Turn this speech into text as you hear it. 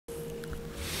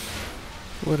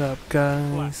What up,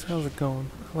 guys? How's it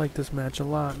going? I like this match a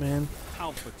lot, man.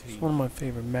 It's one of my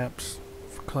favorite maps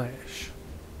for Clash.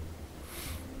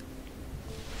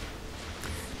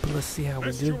 But let's see how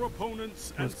we do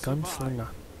with Gunslinger.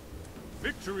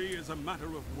 Victory is a matter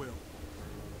of will.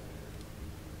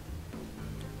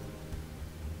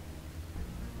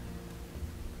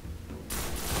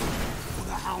 For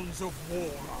the hounds of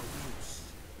war are loose.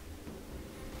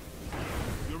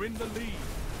 You're in the lead.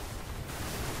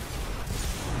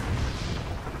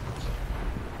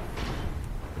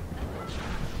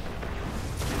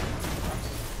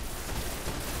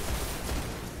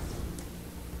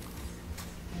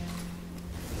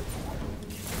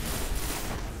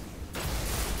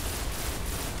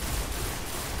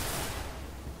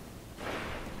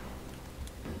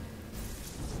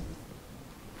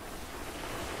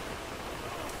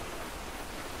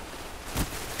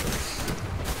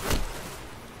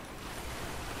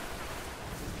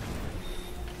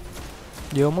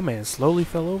 Yo, my man slowly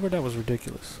fell over. That was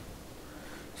ridiculous.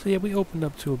 So yeah, we opened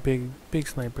up to a big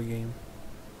sniper game.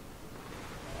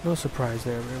 No surprise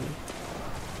there, really.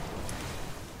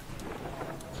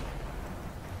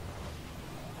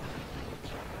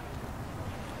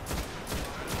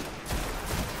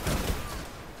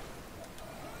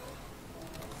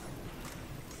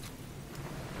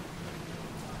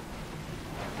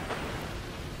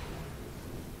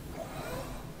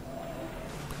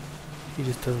 He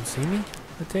just doesn't see me,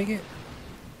 I take it.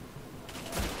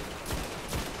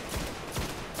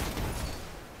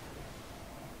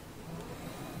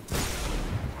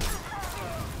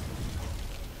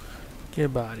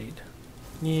 Get bodied.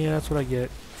 Yeah, that's what I get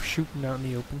for shooting out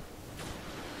in the open.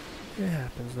 It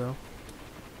happens, though.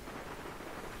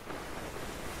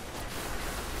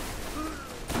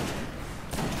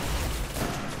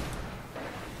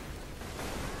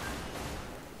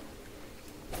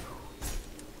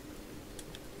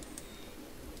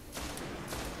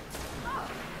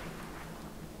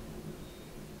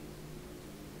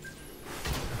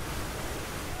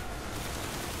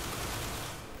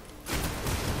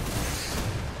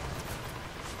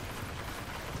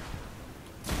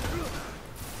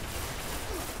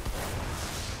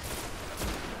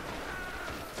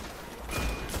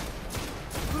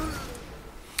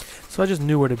 So I just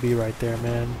knew where to be right there,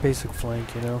 man. Basic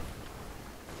flank, you know.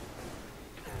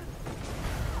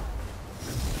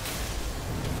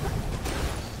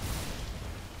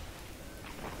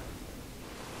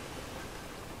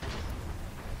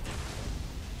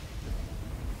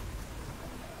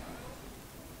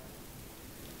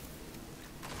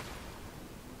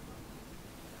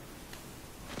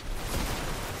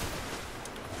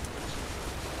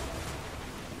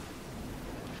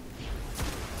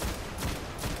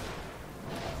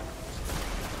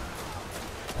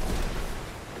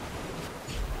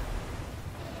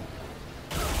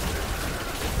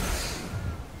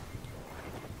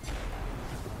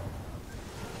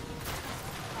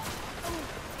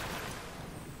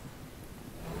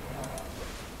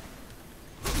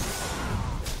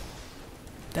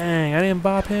 Dang, I didn't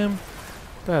bop him?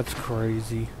 That's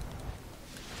crazy.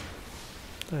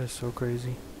 That is so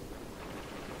crazy.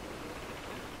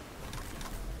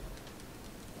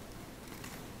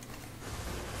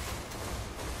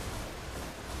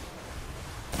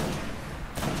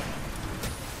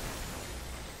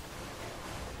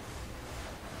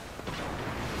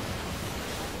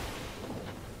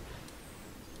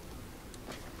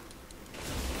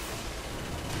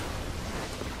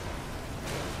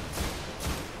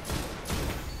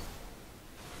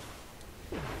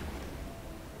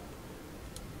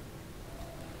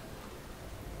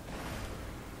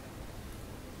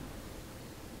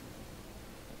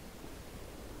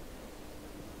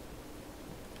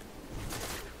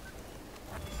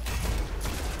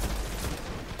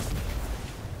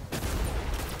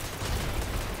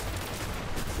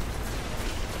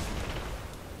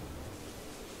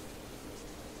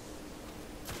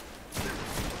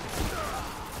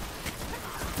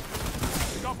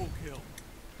 Double kill.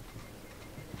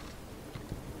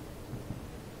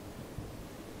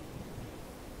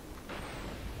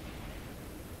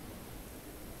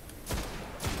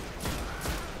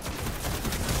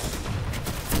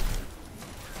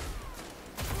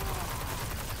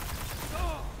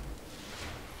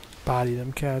 Body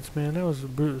them cats, man. That was a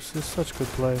Bruce. It's such good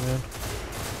play, man.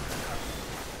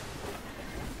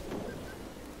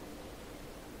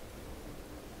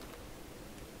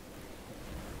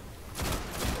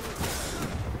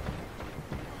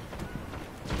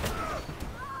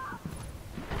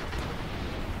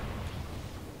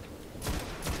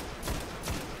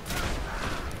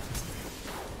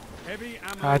 Heavy Heavy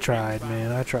ammo I tried, inbound.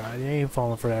 man. I tried. I ain't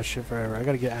falling for that shit forever. I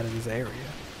gotta get out of this area.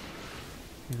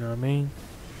 You know what I mean?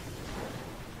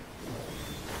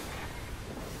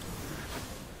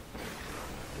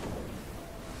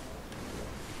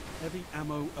 Heavy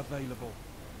ammo available.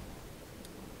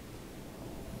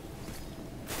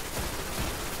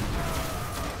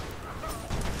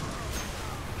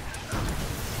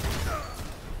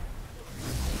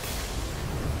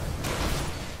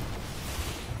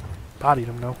 Bodied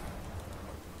him, though.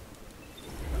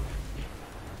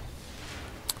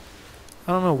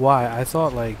 I don't know why. I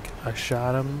thought, like, I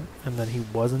shot him and then he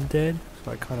wasn't dead.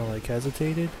 So I kind of, like,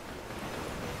 hesitated.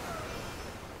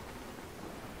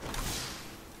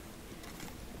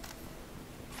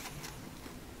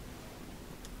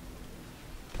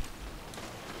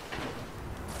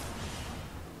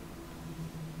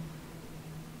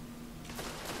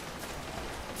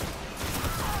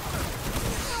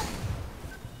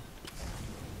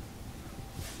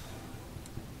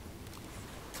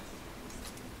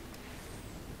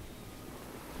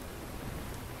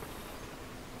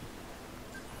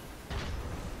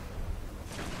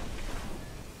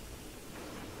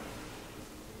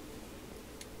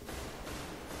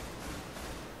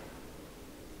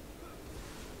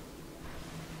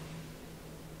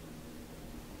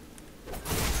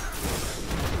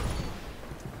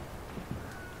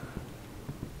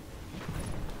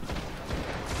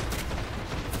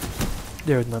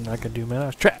 There was nothing I could do, man. I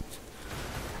was trapped.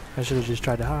 I should have just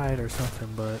tried to hide or something,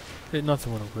 but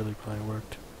nothing would have really probably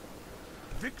worked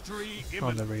Victory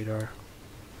on the imminent. radar.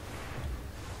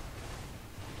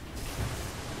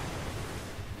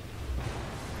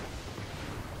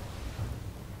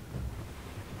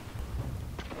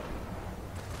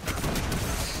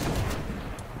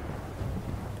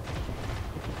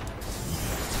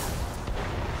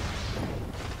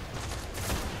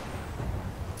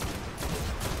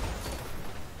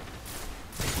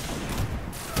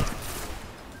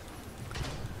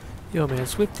 Yo, man,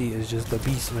 Swifty is just a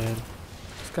beast, man.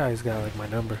 This guy's got, like, my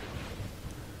number.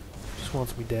 Just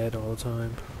wants me dead all the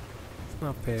time. It's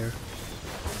not fair.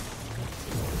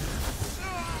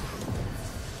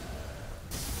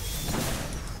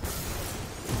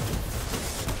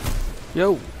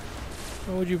 Yo!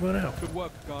 How would you run out? Good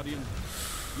work, Guardian.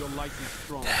 Your light is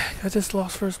strong. I just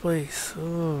lost first place.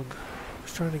 Ugh. I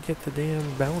was trying to get the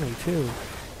damn bounty, too.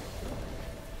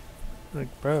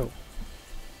 Like, bro.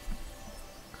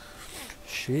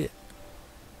 Shit.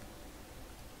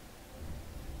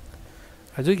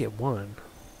 I do get one.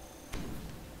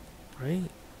 Right?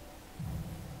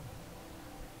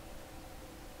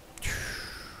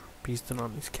 Beasting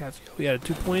on these cats. Yo, we had a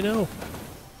 2.0.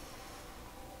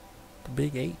 The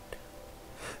big 8.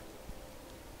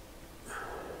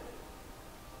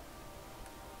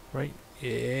 Right?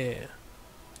 Yeah.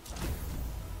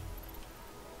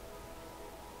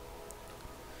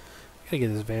 Gotta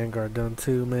get this Vanguard done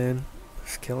too, man.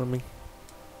 It's killing me.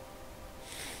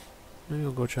 Maybe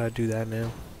we'll go try to do that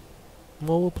now.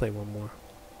 Well, we'll play one more.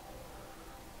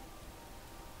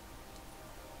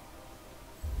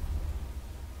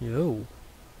 Yo.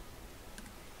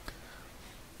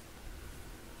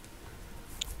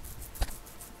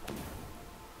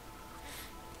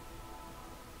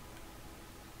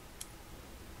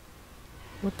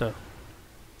 What the?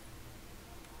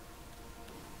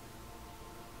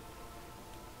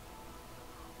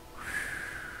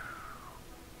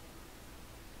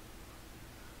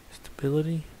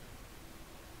 Stability.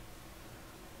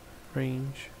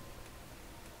 Range.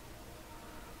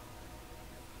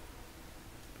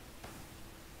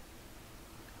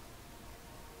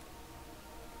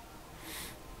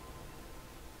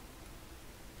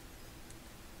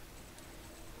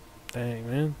 Dang,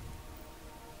 man.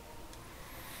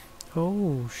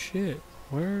 Oh, shit.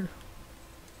 Where?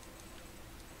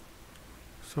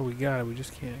 So we got it. We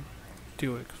just can't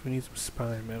do it because we need some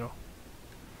spine metal.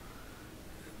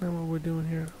 Isn't that what we're doing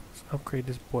here? Let's upgrade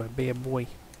this boy. Bad boy.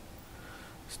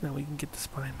 So now we can get the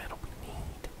spine metal we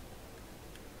need.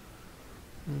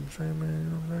 You know what I'm saying, man? You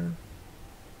know what I'm saying?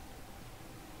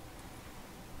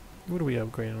 What are we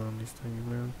upgrading on these things,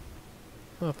 man?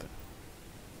 Nothing.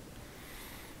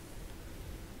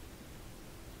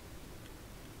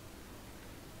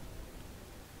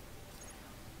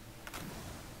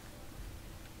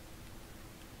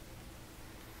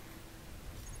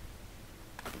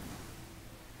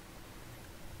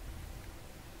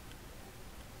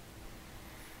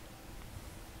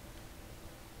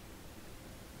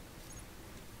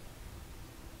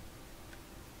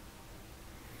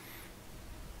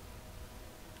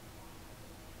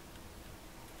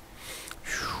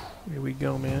 Here we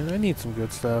go, man. I need some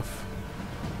good stuff.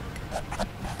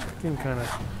 Getting kind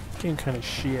of Game kind of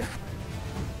shit.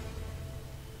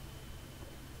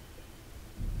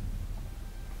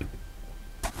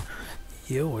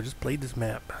 Yo, I just played this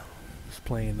map. Just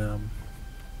playing,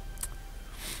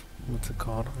 what's it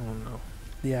called? I don't know.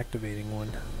 The activating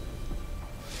one.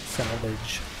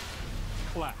 Salvage.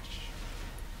 Clash.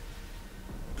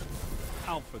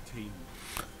 Alpha team.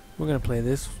 We're gonna play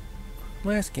this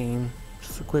last game.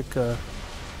 Just a quick,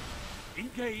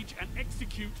 Engage and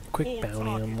execute quick all bounty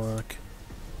targets. unlock.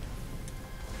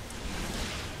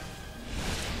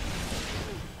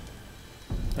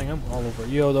 Dang, I'm all over.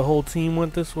 Yo, the whole team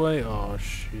went this way? Oh,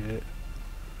 shit.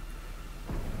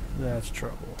 That's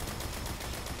trouble.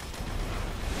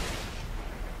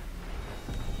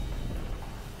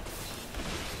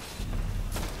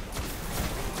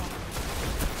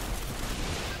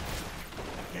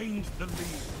 Gained the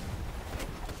lead.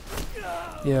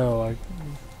 Yo, I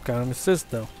got an assist,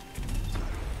 though.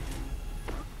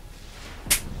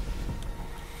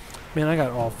 Man, I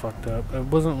got all fucked up. It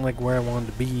wasn't like where I wanted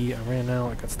to be. I ran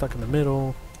out. I got stuck in the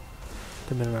middle.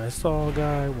 The minute I saw a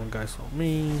guy, one guy saw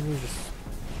me. It was just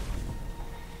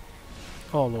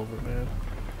all over, man.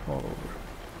 All over.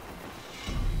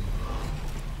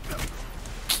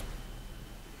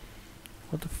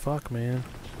 What the fuck, man?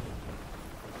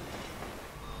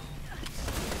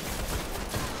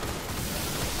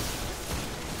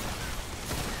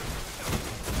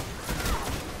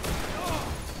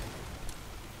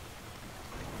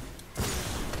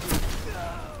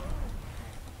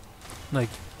 Like,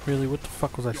 really, what the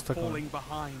fuck was I stuck on?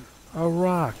 Behind. A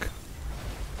rock.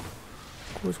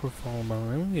 Of course we're falling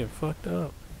behind. We get fucked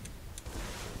up.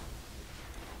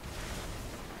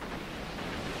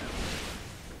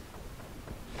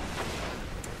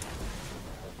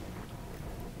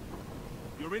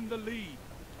 You're in the lead.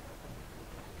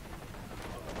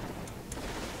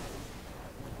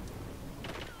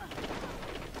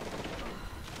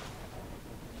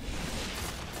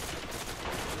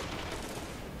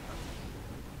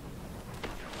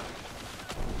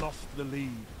 Lost the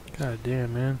lead. God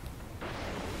damn, man.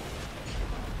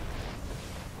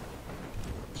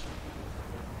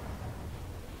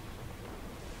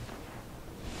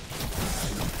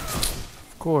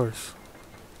 Of course.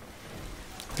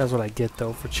 That's what I get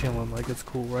though for chilling. Like, it's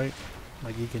cool, right?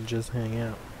 Like, you can just hang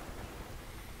out.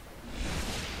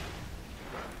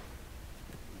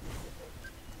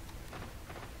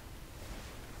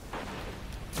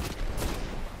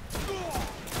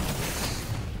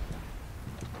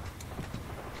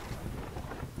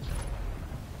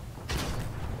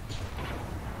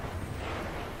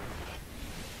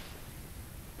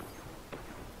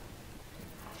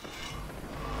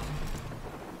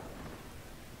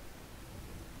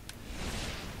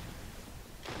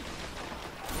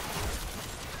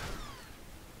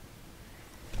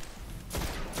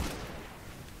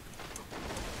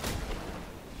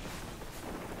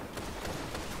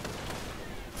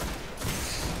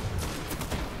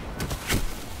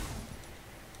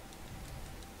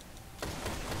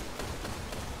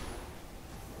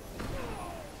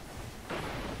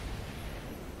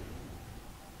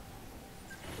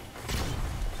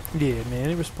 Yeah, man,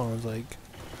 it respawns like...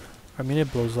 I mean,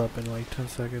 it blows up in like 10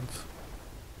 seconds.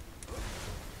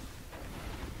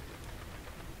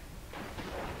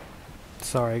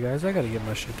 Sorry, guys, I gotta get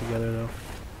my shit together, though.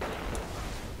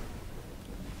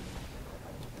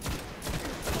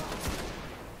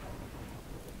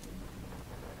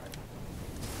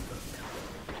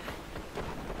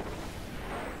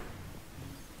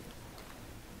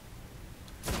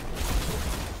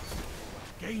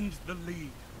 Gained the lead.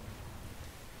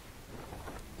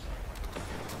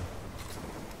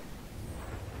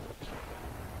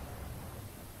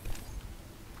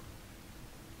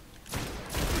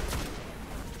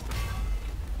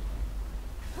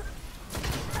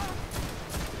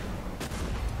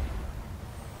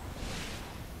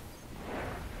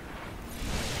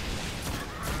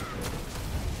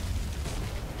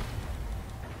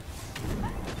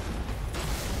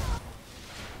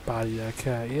 Body that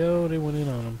cat. Yo, they went in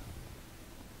on him.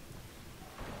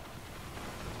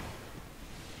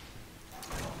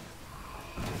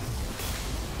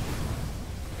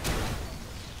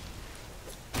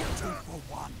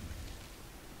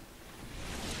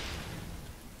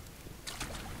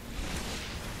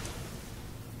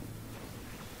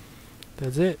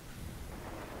 That's it.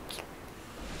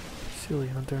 Silly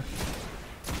hunter.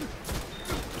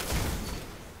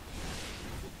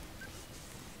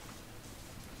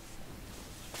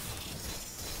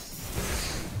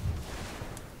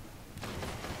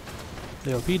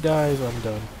 Yo, if he dies, I'm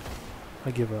done.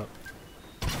 I give up.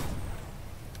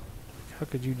 How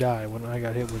could you die when I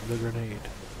got hit with the grenade?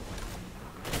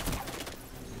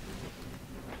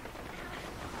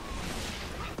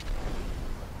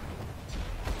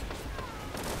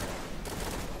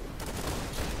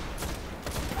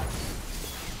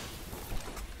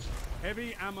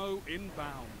 Heavy ammo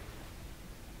inbound.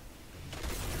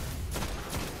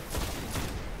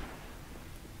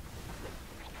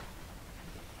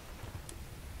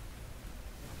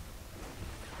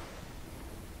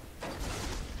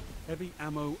 Heavy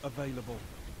ammo available.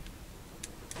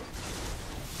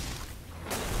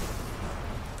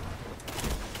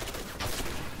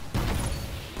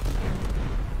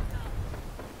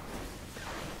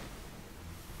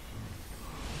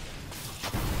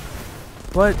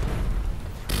 What?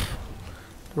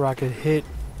 The rocket hit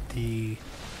the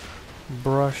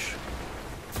brush.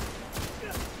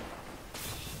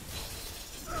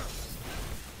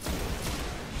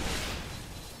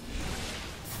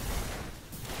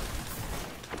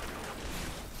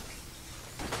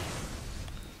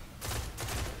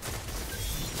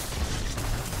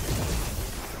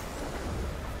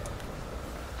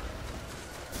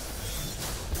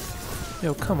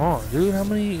 Yo, come on, dude. How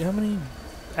many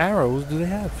arrows do they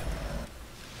have?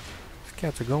 These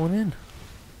cats are going in.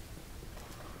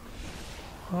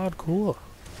 Hardcore.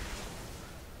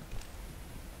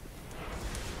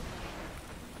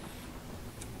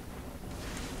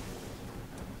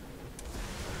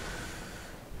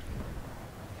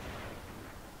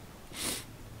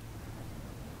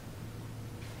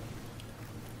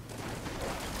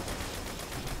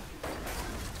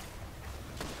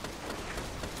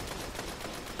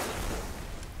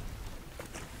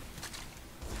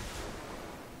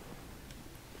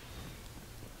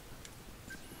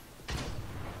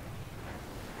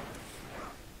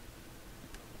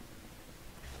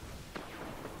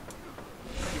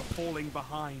 Falling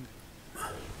behind.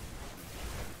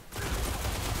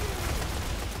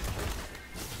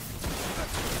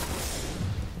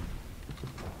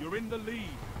 You're in the lead.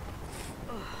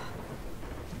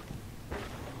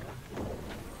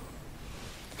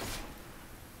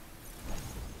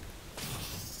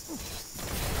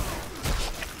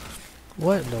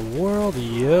 What in the world?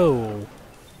 Yo.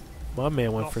 My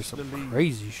man went for some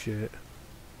crazy shit.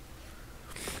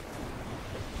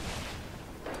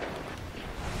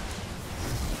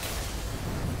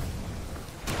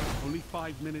 Only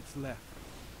 5 minutes left.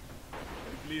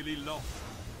 We've nearly lost.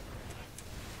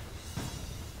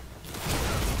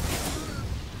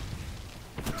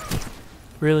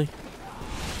 Really?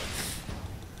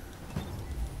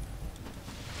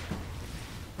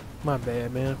 My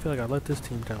bad, man. I feel like I let this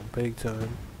team down big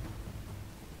time.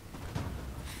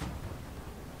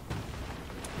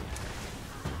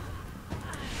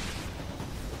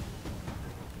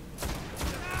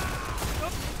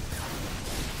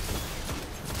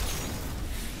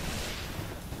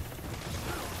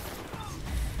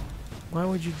 Why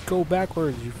would you go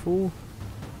backwards, you fool?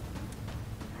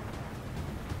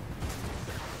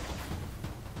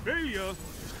 Failure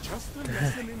is just a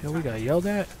lesson in Yeah, we got tactics. yelled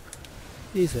at.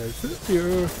 He says,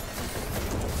 failure.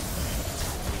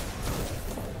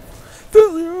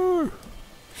 Failure!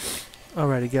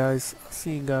 Alrighty, guys. I'll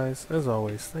see you guys, as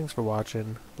always. Thanks for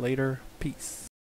watching. Later. Peace.